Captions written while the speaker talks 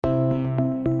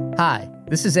Hi,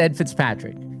 this is Ed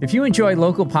Fitzpatrick. If you enjoy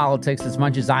local politics as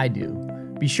much as I do,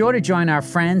 be sure to join our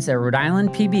friends at Rhode Island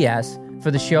PBS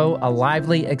for the show A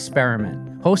Lively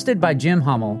Experiment. Hosted by Jim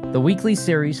Hummel, the weekly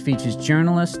series features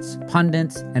journalists,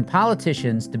 pundits, and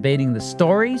politicians debating the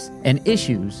stories and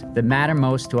issues that matter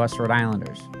most to us Rhode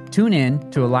Islanders. Tune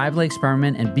in to A Lively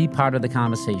Experiment and be part of the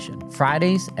conversation.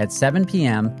 Fridays at 7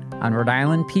 p.m. on Rhode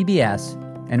Island PBS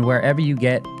and wherever you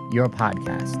get your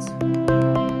podcasts.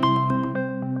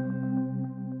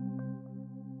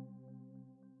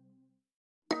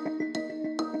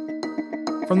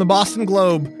 From the Boston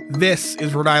Globe, this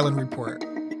is Rhode Island Report.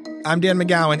 I'm Dan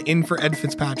McGowan, in for Ed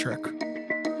Fitzpatrick.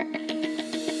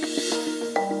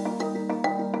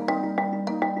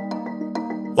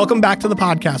 Welcome back to the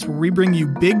podcast, where we bring you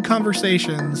big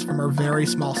conversations from our very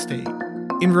small state.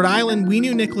 In Rhode Island, we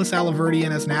knew Nicholas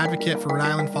Alahverdian as an advocate for Rhode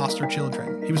Island foster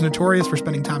children. He was notorious for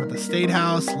spending time at the State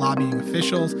House, lobbying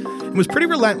officials, and was pretty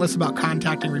relentless about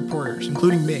contacting reporters,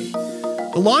 including me.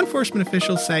 The law enforcement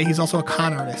officials say he's also a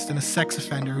con artist and a sex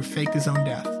offender who faked his own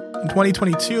death. In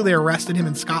 2022, they arrested him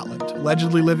in Scotland,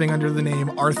 allegedly living under the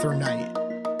name Arthur Knight.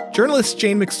 Journalist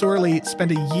Jane McSorley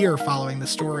spent a year following the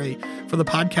story for the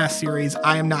podcast series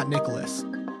I Am Not Nicholas.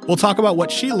 We'll talk about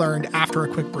what she learned after a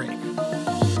quick break.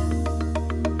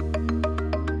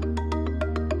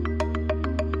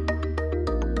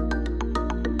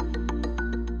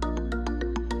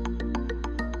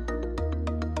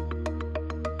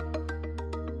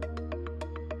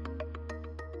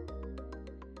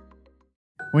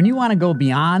 When you want to go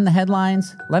beyond the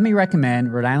headlines, let me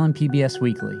recommend Rhode Island PBS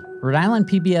Weekly. Rhode Island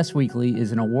PBS Weekly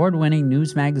is an award-winning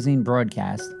news magazine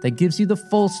broadcast that gives you the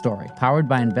full story, powered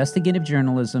by investigative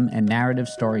journalism and narrative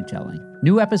storytelling.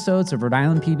 New episodes of Rhode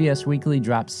Island PBS Weekly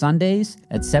drop Sundays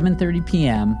at 7:30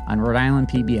 p.m. on Rhode Island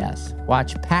PBS.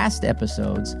 Watch past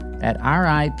episodes at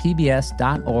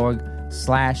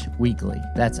ripbs.org/weekly.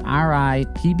 That's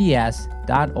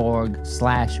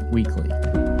ripbs.org/weekly.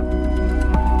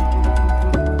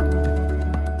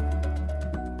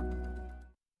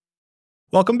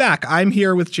 Welcome back. I'm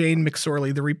here with Jane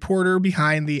McSorley, the reporter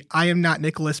behind the I Am Not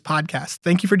Nicholas podcast.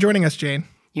 Thank you for joining us, Jane.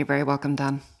 You're very welcome,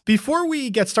 Dan. Before we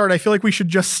get started, I feel like we should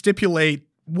just stipulate,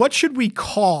 what should we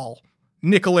call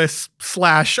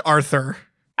Nicholas/Arthur?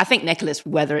 I think Nicholas,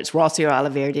 whether it's Rossi or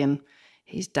Alahverdian,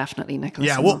 he's definitely Nicholas.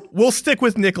 Yeah, we'll stick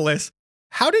with Nicholas.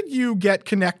 How did you get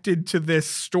connected to this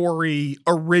story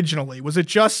originally? Was it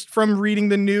just from reading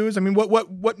the news? I mean,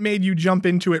 what made you jump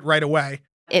into it right away?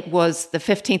 It was the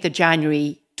 15th of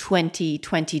January,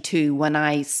 2022, when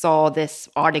I saw this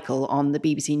article on the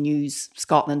BBC News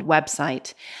Scotland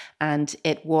website. And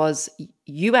it was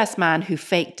US man who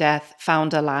faked death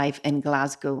found alive in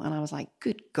Glasgow. And I was like,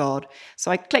 good God.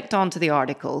 So I clicked onto the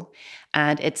article,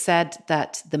 and it said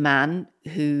that the man,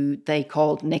 who they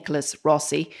called Nicholas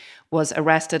Rossi, was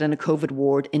arrested in a COVID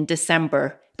ward in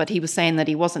December. But he was saying that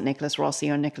he wasn't Nicholas Rossi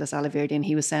or Nicholas Alahverdian.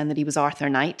 He was saying that he was Arthur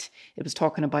Knight. It was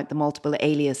talking about the multiple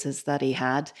aliases that he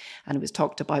had. And it was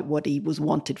talked about what he was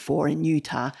wanted for in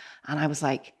Utah. And I was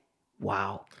like,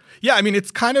 wow. Yeah, I mean,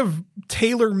 it's kind of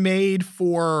tailor-made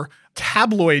for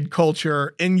tabloid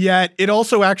culture, and yet it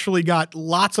also actually got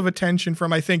lots of attention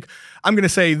from, I think, I'm going to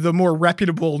say, the more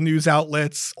reputable news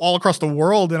outlets all across the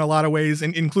world in a lot of ways,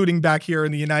 and including back here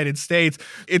in the United States.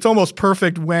 It's almost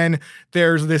perfect when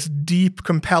there's this deep,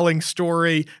 compelling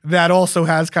story that also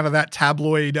has kind of that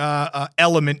tabloid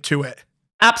element to it.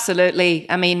 Absolutely.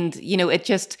 I mean,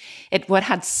 it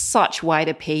had such wide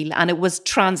appeal, and it was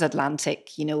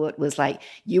transatlantic. It was like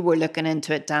you were looking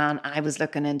into it, Dan. I was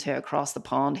looking into it across the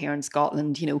pond here in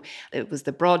Scotland. It was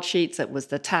the broadsheets, it was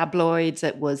the tabloids,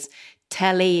 it was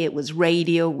telly, it was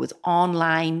radio, it was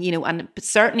online, and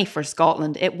certainly for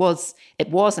Scotland, it was,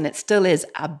 and it still is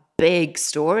a big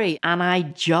story. And I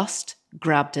just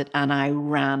grabbed it and I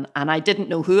ran, and I didn't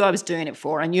know who I was doing it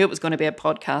for. I knew it was going to be a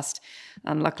podcast.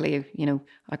 And luckily,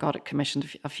 I got it commissioned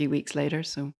a few weeks later.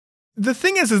 So the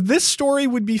thing is this story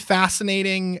would be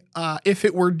fascinating if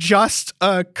it were just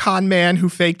a con man who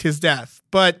faked his death.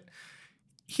 But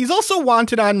he's also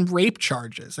wanted on rape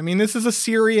charges. I mean, this is a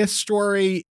serious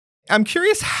story. I'm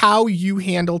curious how you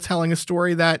handle telling a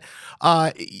story that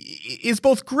is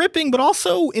both gripping, but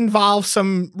also involves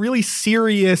some really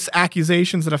serious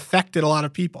accusations that affected a lot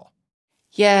of people.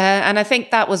 Yeah, and I think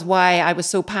that was why I was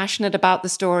so passionate about the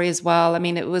story as well. I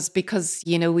mean, it was because,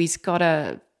 he's got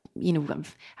a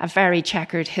a very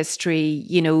checkered history.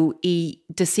 He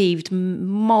deceived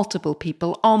multiple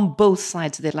people on both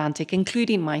sides of the Atlantic,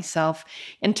 including myself,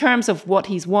 in terms of what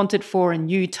he's wanted for in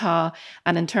Utah,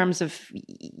 and in terms of,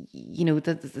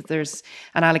 there's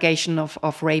an allegation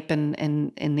of rape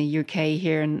in the UK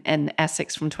here in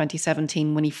Essex from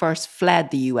 2017 when he first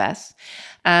fled the US.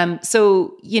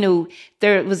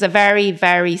 There was a very,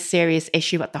 very serious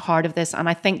issue at the heart of this. And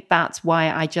I think that's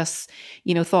why I just,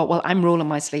 thought, well, I'm rolling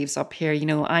my sleeves up here.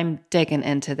 I'm digging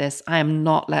into this. I am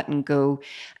not letting go.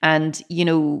 And,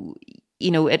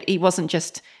 it wasn't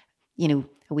just, a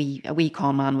wee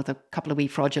con man with a couple of wee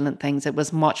fraudulent things. It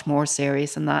was much more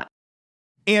serious than that.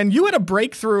 And you had a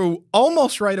breakthrough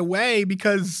almost right away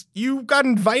because you got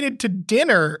invited to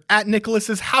dinner at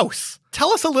Nicholas's house.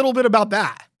 Tell us a little bit about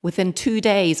that. Within 2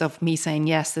 days of me saying,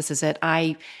 yes, this is it,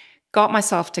 I got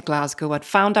myself to Glasgow. I'd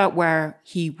found out where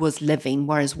he was living,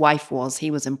 where his wife was.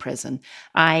 He was in prison.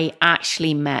 I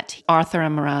actually met Arthur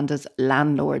and Miranda's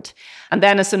landlord. And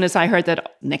then as soon as I heard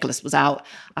that Nicholas was out,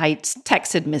 I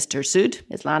texted Mr. Sood,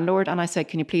 his landlord, and I said,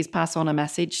 can you please pass on a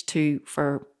message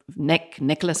for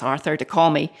Nicholas, Arthur, to call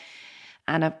me?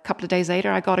 And a couple of days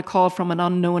later, I got a call from an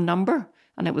unknown number,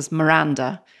 and it was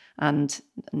Miranda. And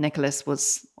Nicholas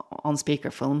was on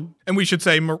speakerphone. And we should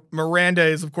say Miranda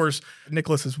is, of course,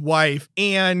 Nicholas's wife.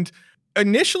 And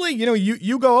initially,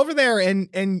 you go over there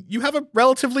and you have a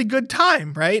relatively good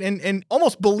time, right? And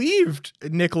almost believed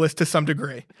Nicholas to some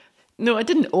degree. No, I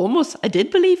didn't almost. I did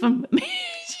believe him.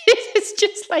 It's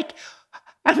just like,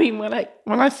 when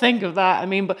I think of that,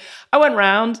 but I went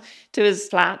round to his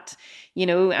flat,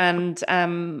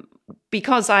 and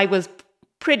because I was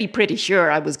pretty sure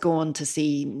I was going to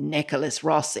see Nicholas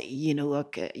Rossi,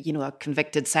 a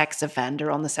convicted sex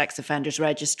offender on the sex offenders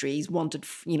registry. He's wanted,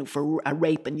 for a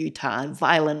rape in Utah,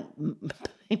 violent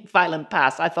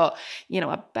past. I thought,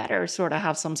 I better sort of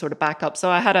have some sort of backup. So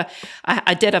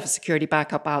I did have a security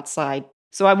backup outside.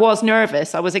 So I was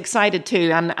nervous. I was excited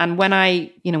too. And when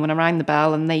I rang the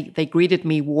bell and they greeted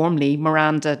me warmly,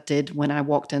 Miranda did when I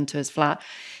walked into his flat.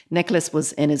 Nicholas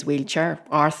was in his wheelchair,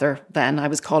 Arthur then, I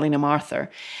was calling him Arthur.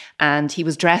 And he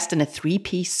was dressed in a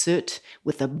 3-piece suit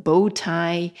with a bow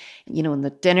tie, and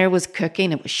the dinner was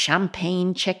cooking. It was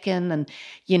champagne chicken and,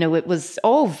 it was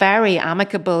all very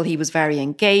amicable. He was very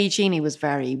engaging. He was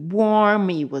very warm.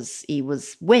 He was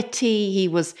witty. He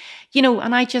was,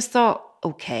 and I just thought,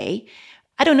 okay,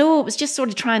 I don't know. It was just sort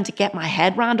of trying to get my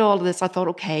head around all of this. I thought,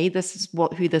 okay, this is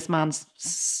who this man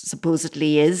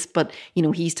supposedly is. But,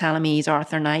 he's telling me he's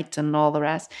Arthur Knight and all the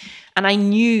rest. And I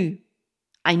knew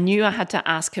I had to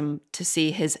ask him to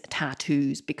see his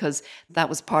tattoos because that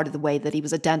was part of the way that he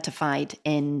was identified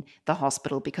in the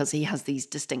hospital because he has these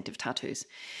distinctive tattoos.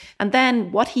 And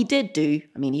then what he did do,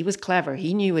 he was clever.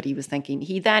 He knew what he was thinking.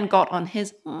 He then got on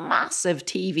his massive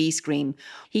TV screen.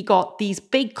 He got these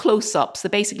big close-ups,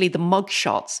 basically the mug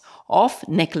shots of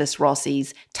Nicholas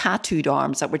Rossi's tattooed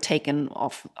arms that were taken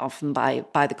often by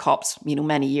the cops,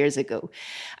 many years ago.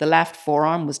 The left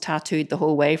forearm was tattooed the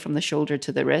whole way from the shoulder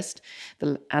to the wrist.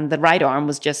 And the right arm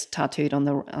was just tattooed on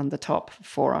the top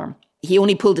forearm. He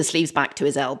only pulled his sleeves back to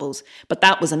his elbows, but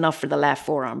that was enough for the left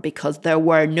forearm because there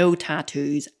were no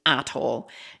tattoos at all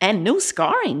and no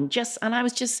scarring. And I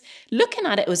was just looking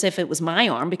at it as if it was my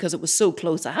arm because it was so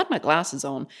close. I had my glasses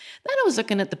on. Then I was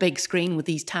looking at the big screen with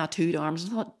these tattooed arms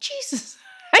and thought, Jesus,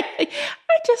 I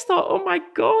just thought, oh my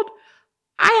God,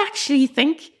 I actually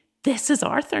think this is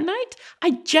Arthur Knight.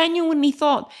 I genuinely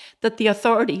thought that the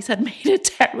authorities had made a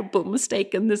terrible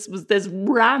mistake and this was this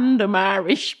random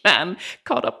Irish man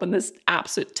caught up in this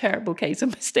absolute terrible case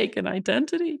of mistaken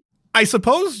identity. I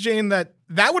suppose, Jane, that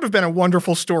would have been a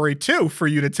wonderful story too for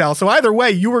you to tell. So either way,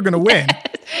 you were going to win.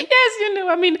 Yes,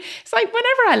 it's like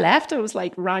whenever I left, I was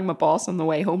like, rang my boss on the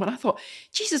way home and I thought,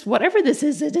 Jesus, whatever this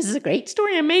is a great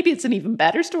story. And maybe it's an even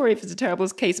better story if it's a terrible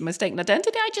case of mistaken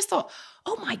identity. I just thought,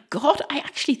 oh my God, I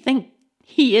actually think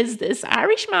he is this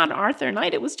Irishman, Arthur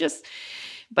Knight. It was just...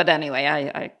 But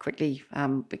anyway, I quickly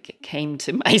came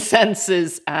to my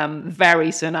senses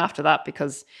very soon after that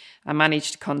because I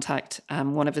managed to contact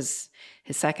one of his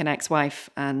second ex-wife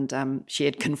and she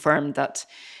had confirmed that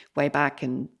way back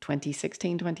in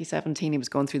 2016, 2017, he was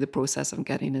going through the process of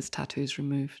getting his tattoos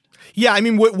removed. Yeah,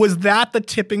 was that the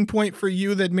tipping point for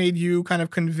you that made you kind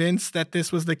of convinced that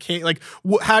this was the case? Like,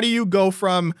 how do you go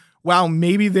from, wow,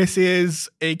 maybe this is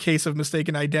a case of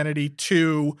mistaken identity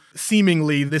to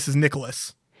seemingly this is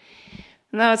Nicholas?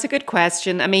 No, it's a good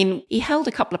question. I mean, he held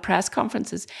a couple of press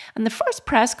conferences, and the first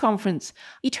press conference,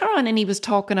 he turned and he was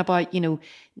talking about,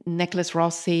 Nicholas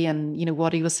Rossi and,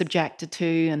 what he was subjected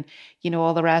to and,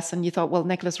 all the rest. And you thought, well,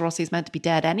 Nicholas Rossi is meant to be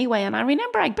dead anyway. And I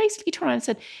remember I basically turned around and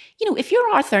said, if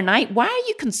you're Arthur Knight, why are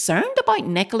you concerned about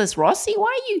Nicholas Rossi?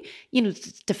 Why are you,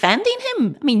 defending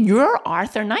him? I mean, you're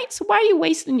Arthur Knight, so why are you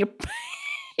wasting your...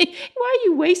 Why are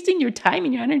you wasting your time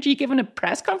and your energy giving a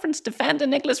press conference defending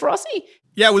Nicholas Rossi?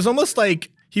 Yeah, it was almost like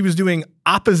he was doing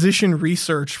opposition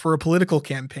research for a political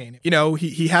campaign.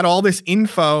 He had all this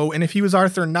info, and if he was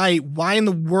Arthur Knight, why in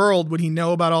the world would he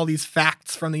know about all these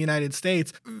facts from the United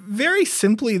States? Very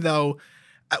simply, though,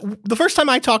 the first time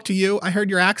I talked to you, I heard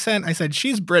your accent. I said,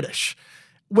 she's British.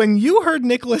 When you heard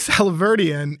Nicholas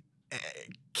Alahverdian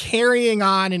carrying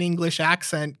on an English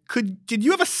accent, did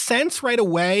you have a sense right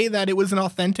away that it was an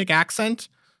authentic accent?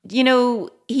 He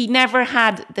never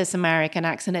had this American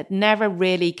accent. It never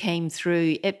really came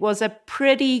through. It was a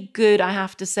pretty good, I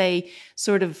have to say,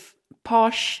 sort of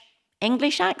posh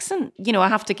English accent. I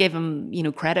have to give him,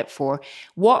 credit for.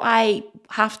 What I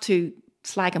have to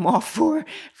slag him off for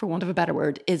want of a better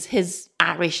word, is his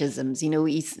Irishisms.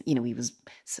 He was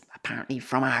apparently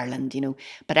from Ireland,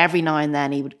 but every now and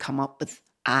then he would come up with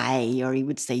or he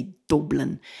would say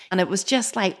Dublin. And it was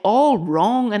just like all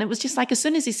wrong. And it was just like, as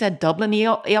soon as he said Dublin, he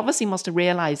obviously must have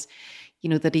realized,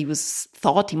 that he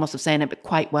thought he must have said it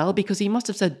quite well, because he must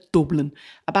have said Dublin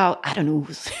about, I don't know,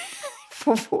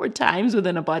 four times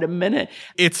within about a minute.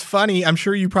 It's funny. I'm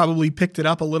sure you probably picked it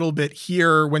up a little bit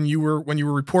here when you were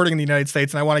reporting in the United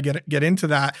States, and I want to get into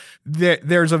that.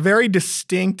 There's a very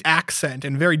distinct accent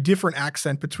and very different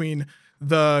accent between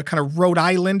the kind of Rhode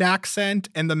Island accent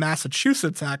and the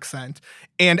Massachusetts accent.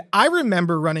 And I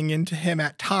remember running into him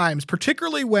at times,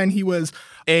 particularly when he was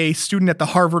a student at the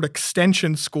Harvard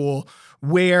Extension School,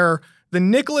 where the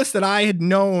Nicholas that I had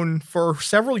known for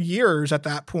several years at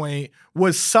that point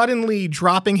was suddenly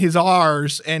dropping his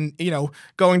R's and,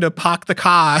 going to Pak the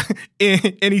Ka.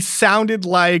 And he sounded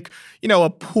like, a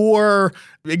poor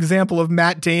example of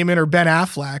Matt Damon or Ben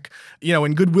Affleck,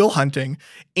 in Good Will Hunting.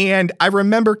 And I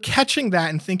remember catching that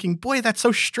and thinking, boy, that's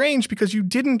so strange, because you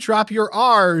didn't drop your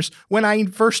R's when I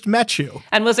first met you.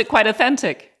 And was it quite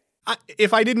authentic?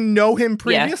 If I didn't know him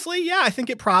previously, yeah, I think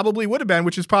it probably would have been,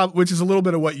 which is a little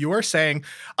bit of what you are saying.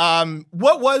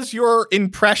 What was your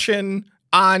impression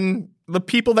on the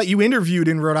people that you interviewed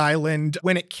in Rhode Island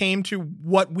when it came to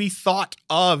what we thought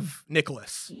of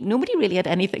Nicholas? Nobody really had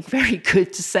anything very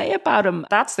good to say about him.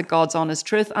 That's the God's honest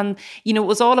truth. And, it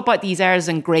was all about these airs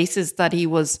and graces that he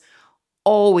was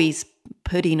always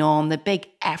putting on, the big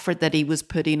effort that he was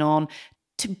putting on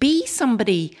to be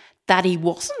somebody that he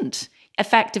wasn't.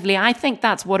 Effectively, I think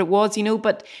that's what it was,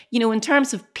 but, in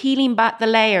terms of peeling back the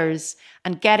layers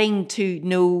and getting to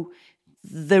know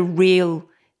the real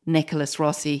Nicholas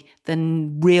Rossi, the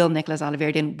real Nicholas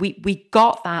Alahverdian, we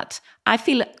got that, I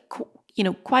feel,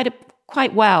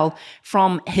 quite well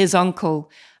from his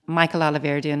uncle, Michael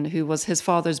Alahverdian, who was his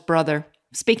father's brother.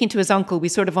 Speaking to his uncle, we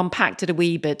sort of unpacked it a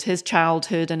wee bit, his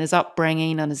childhood and his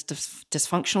upbringing and his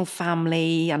dysfunctional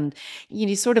family. And,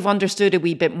 you sort of understood a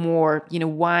wee bit more,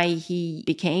 why he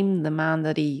became the man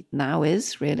that he now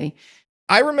is, really.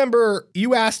 I remember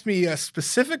you asked me a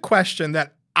specific question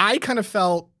that I kind of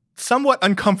felt somewhat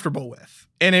uncomfortable with.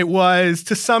 And it was,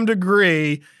 to some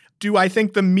degree, do I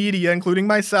think the media, including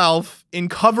myself, in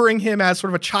covering him as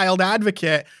sort of a child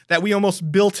advocate, that we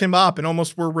almost built him up and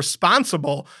almost were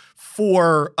responsible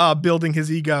for building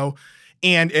his ego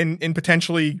and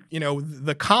potentially,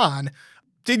 the con.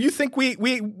 Did you think we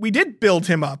did build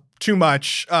him up too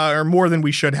much or more than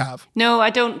we should have? No, I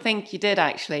don't think you did,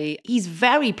 actually. He's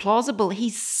very plausible.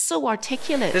 He's so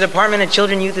articulate. The Department of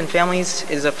Children, Youth and Families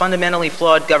is a fundamentally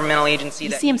flawed governmental agency.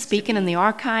 You see him speaking in the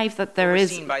archive that there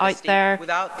is out there.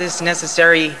 Without this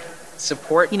necessary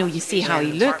support, you see how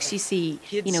he looks. You see,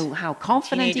 kids, how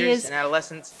confident he is. And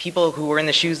adolescents, people who were in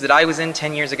the shoes that I was in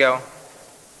 10 years ago,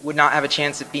 would not have a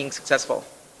chance at being successful.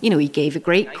 He gave a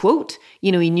great quote. He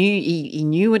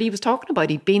knew what he was talking about.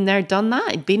 He'd been there, done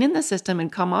that. He'd been in the system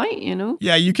and come out,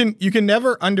 Yeah, you can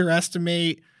never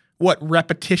underestimate what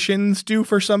repetitions do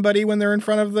for somebody when they're in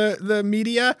front of the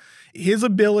media. His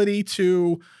ability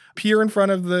to appear in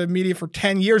front of the media for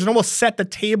 10 years and almost set the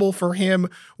table for him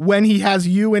when he has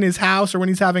you in his house or when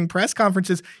he's having press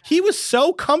conferences. He was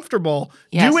so comfortable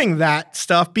doing that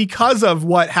stuff because of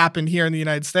what happened here in the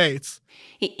United States.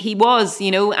 He was,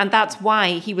 and that's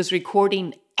why he was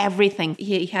recording everything.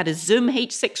 He had his Zoom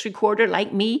H6 recorder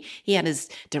like me. He had his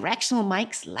directional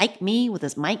mics like me with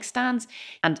his mic stands.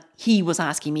 And he was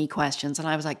asking me questions. And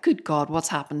I was like, good God, what's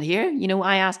happened here? You know,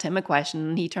 I asked him a question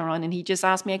and he turned around and he just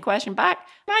asked me a question back.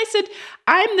 And I said,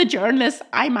 I'm the journalist.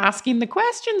 I'm asking the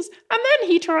questions. And then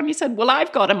he turned around and he said, well,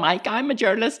 I've got a mic. I'm a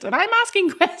journalist and I'm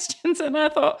asking questions. And I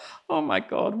thought, oh my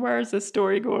God, where is this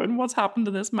story going? What's happened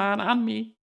to this man and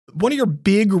me? One of your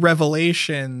big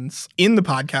revelations in the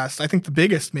podcast, I think the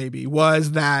biggest maybe,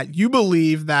 was that you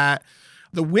believe that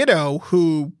the widow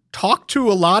who talked to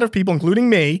a lot of people, including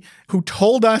me, who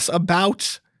told us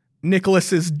about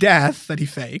Nicholas's death that he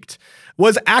faked,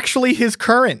 was actually his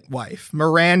current wife,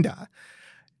 Miranda.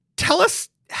 Tell us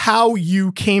how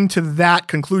you came to that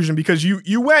conclusion, because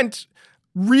you went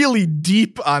really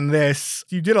deep on this.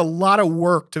 You did a lot of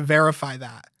work to verify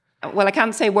that. Well, I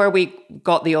can't say where we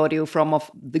got the audio from of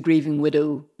the grieving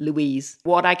widow, Louise.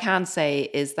 What I can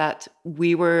say is that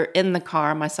we were in the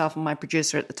car, myself and my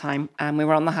producer at the time, and we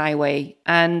were on the highway,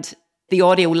 and the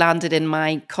audio landed in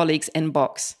my colleague's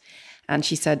inbox. And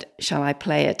she said, shall I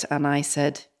play it? And I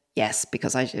said, yes,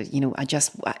 because I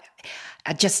just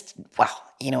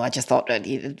thought,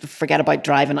 forget about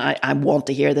driving. I want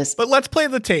to hear this. But let's play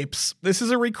the tapes. This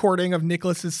is a recording of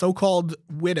Nicholas's so-called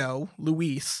widow,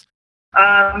 Louise.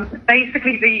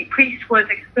 Basically, the priest was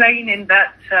explaining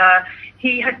that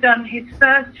he had done his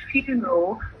first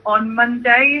funeral on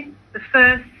Monday, the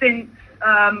first since,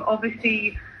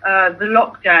 obviously, the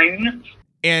lockdown.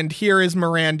 And here is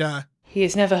Miranda. He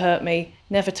has never hurt me,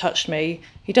 never touched me.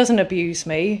 He doesn't abuse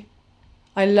me.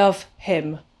 I love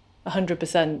him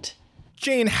 100%.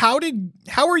 Jane, how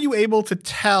were you able to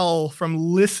tell from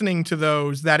listening to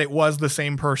those that it was the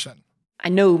same person? I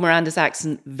know Miranda's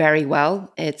accent very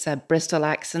well. It's a Bristol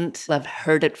accent. I've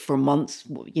heard it for months,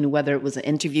 whether it was in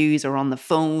interviews or on the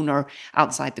phone or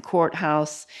outside the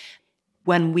courthouse.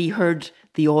 When we heard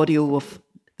the audio of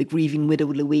the grieving widow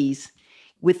Louise,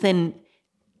 within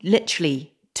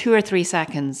literally 2 or 3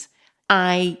 seconds,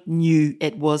 I knew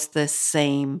it was the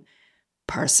same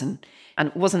person. And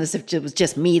it wasn't as if it was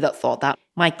just me that thought that.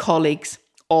 My colleagues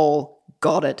all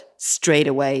got it straight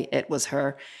away. It was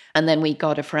her. And then we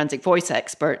got a forensic voice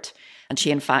expert. And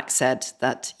she, in fact, said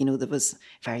that, there was a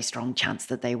very strong chance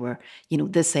that they were,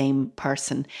 the same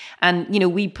person. And,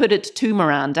 we put it to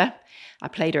Miranda. I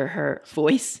played her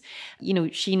voice.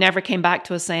 She never came back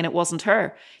to us saying it wasn't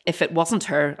her. If it wasn't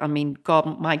her, I mean,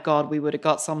 my God, we would have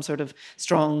got some sort of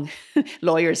strong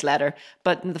lawyer's letter.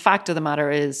 But the fact of the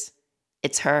matter is,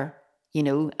 it's her,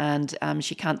 and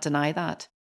she can't deny that.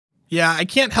 Yeah, I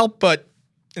can't help but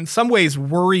in some ways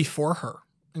worry for her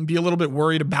and be a little bit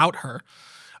worried about her.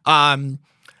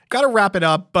 Got to wrap it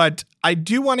up, but I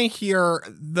do want to hear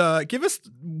give us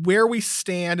where we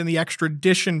stand in the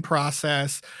extradition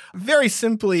process. Very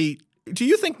simply, do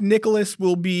you think Nicholas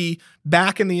will be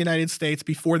back in the United States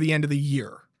before the end of the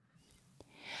year?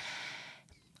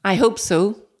 I hope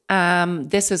so.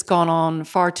 This has gone on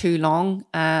far too long.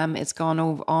 It's gone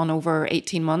on over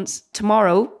 18 months.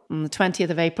 Tomorrow, on the 20th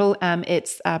of April,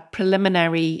 it's a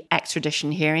preliminary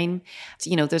extradition hearing.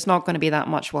 So, there's not going to be that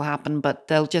much will happen, but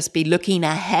they'll just be looking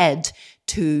ahead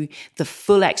to the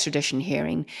full extradition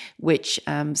hearing, which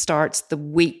starts the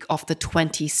week of the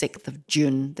 26th of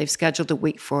June. They've scheduled a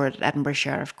week for it at Edinburgh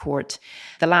Sheriff Court.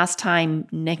 The last time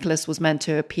Nicholas was meant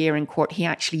to appear in court, he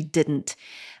actually didn't.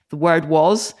 The word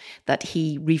was that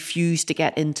he refused to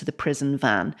get into the prison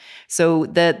van. So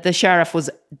the sheriff was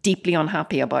deeply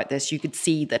unhappy about this. You could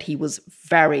see that he was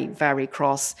very, very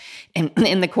cross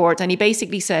in the court. And he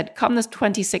basically said, come this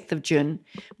 26th of June,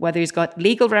 whether he's got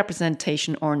legal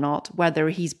representation or not, whether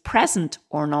he's present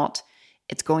or not,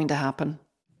 it's going to happen.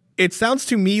 It sounds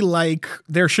to me like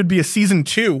there should be a season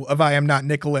 2 of I Am Not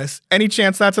Nicholas. Any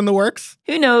chance that's in the works?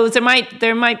 Who knows?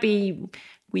 There might be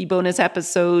wee bonus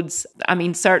episodes. I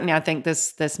mean, certainly I think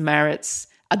this merits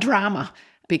a drama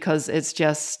because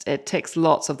it ticks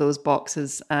lots of those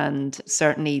boxes, and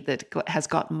certainly that has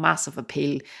got massive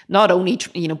appeal. Not only,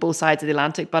 both sides of the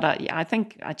Atlantic, but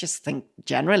I just think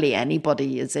generally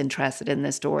anybody is interested in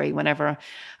this story. Whenever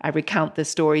I recount this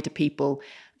story to people,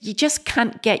 you just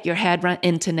can't get your head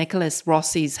into Nicholas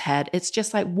Rossi's head. It's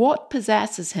just like, what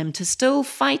possesses him to still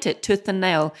fight it tooth and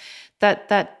nail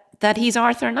that he's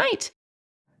Arthur Knight?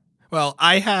 Well,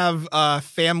 I have a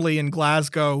family in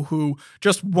Glasgow who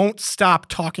just won't stop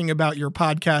talking about your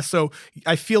podcast. So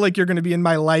I feel like you're going to be in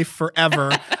my life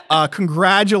forever.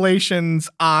 Congratulations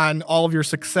on all of your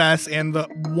success and the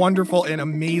wonderful and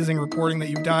amazing reporting that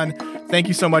you've done. Thank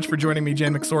you so much for joining me,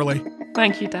 Jane McSorley.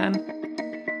 Thank you, Dan.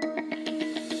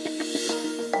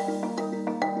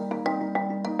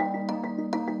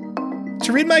 To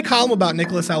To read my column about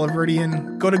Nicholas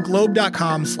Alahverdian, go to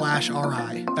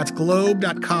globe.com/RI. That's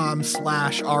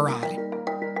globe.com/RI.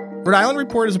 Rhode Island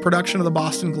Report is a production of the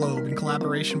Boston Globe in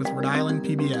collaboration with Rhode Island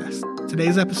PBS.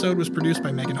 Today's episode was produced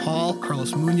by Megan Hall,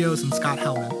 Carlos Munoz, and Scott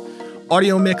Hellman.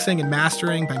 Audio mixing and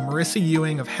mastering by Marissa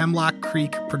Ewing of Hemlock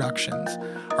Creek Productions.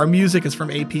 Our music is from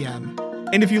APM.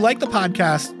 And if you like the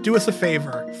podcast, do us a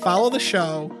favor, follow the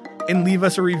show and leave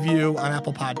us a review on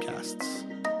Apple Podcasts.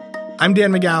 I'm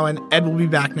Dan McGowan. Ed will be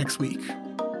back next week.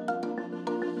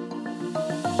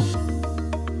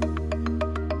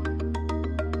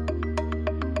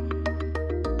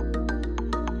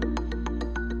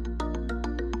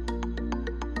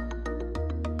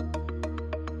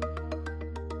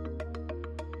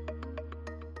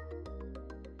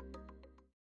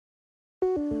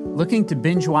 Looking to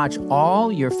binge watch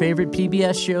all your favorite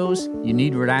PBS shows? You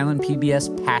need Rhode Island PBS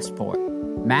Passport,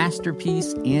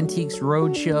 Masterpiece, Antiques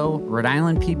Roadshow, Rhode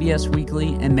Island PBS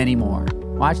Weekly, and many more.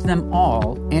 Watch them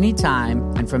all, anytime,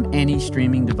 and from any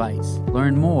streaming device.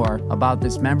 Learn more about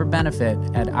this member benefit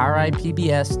at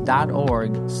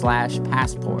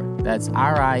ripbs.org/passport. That's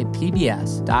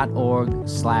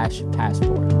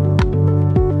ripbs.org/passport.